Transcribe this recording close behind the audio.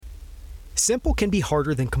Simple can be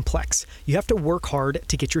harder than complex. You have to work hard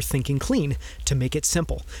to get your thinking clean, to make it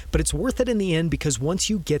simple. But it's worth it in the end because once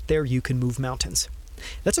you get there, you can move mountains.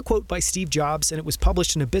 That's a quote by Steve Jobs, and it was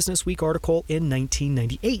published in a Business Week article in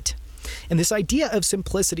 1998. And this idea of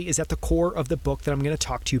simplicity is at the core of the book that I'm going to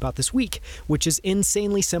talk to you about this week, which is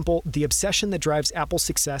Insanely Simple: The Obsession That Drives Apple's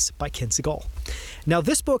Success by Ken Segall. Now,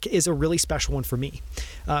 this book is a really special one for me.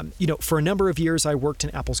 For a number of years, I worked in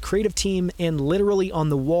Apple's creative team, and literally on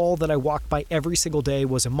the wall that I walked by every single day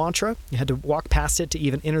was a mantra. You had to walk past it to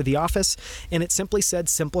even enter the office, and it simply said,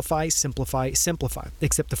 simplify, simplify, simplify,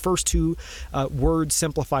 except the first two words,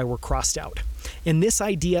 simplify, were crossed out. And this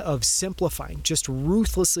idea of simplifying, just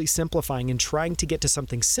ruthlessly simplifying and trying to get to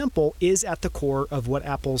something simple, is at the core of what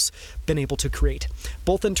Apple's been able to create,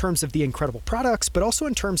 both in terms of the incredible products, but also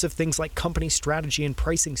in terms of things like company strategy and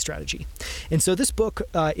pricing strategy. And so this book,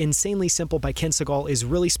 Insanely Simple by Ken Segall, is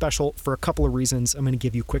really special for a couple of reasons I'm going to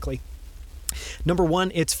give you quickly. Number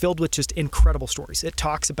one, it's filled with just incredible stories. It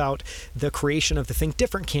talks about the creation of the Think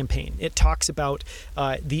Different campaign. It talks about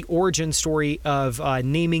the origin story of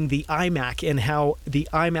naming the iMac and how the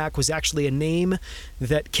iMac was actually a name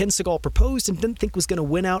that Ken Segall proposed and didn't think was going to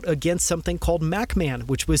win out against something called MacMan,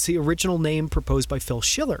 which was the original name proposed by Phil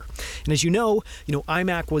Schiller. And as you know,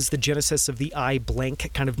 iMac was the genesis of the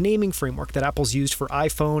iBlank kind of naming framework that Apple's used for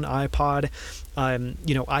iPhone, iPod,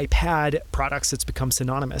 iPad products. It's become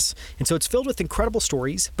synonymous. And so it's filled with incredible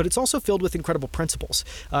stories, but it's also filled with incredible principles,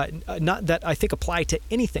 not that I think apply to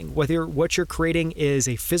anything, whether what you're creating is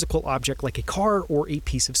a physical object like a car or a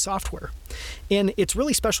piece of software. And it's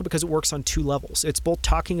really special because it works on two levels. It's both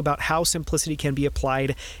talking about how simplicity can be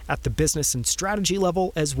applied at the business and strategy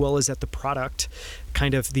level, as well as at the product,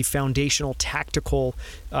 kind of the foundational, tactical,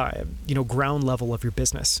 ground level of your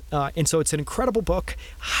business. And so it's an incredible book.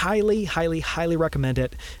 Highly, highly, highly recommend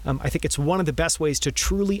it. I think it's one of the best ways to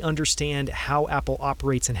truly understand how Apple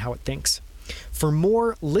operates and how it thinks. For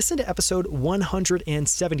more, listen to episode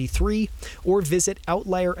 173 or visit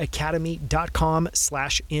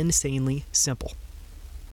outlieracademy.com/insanely simple.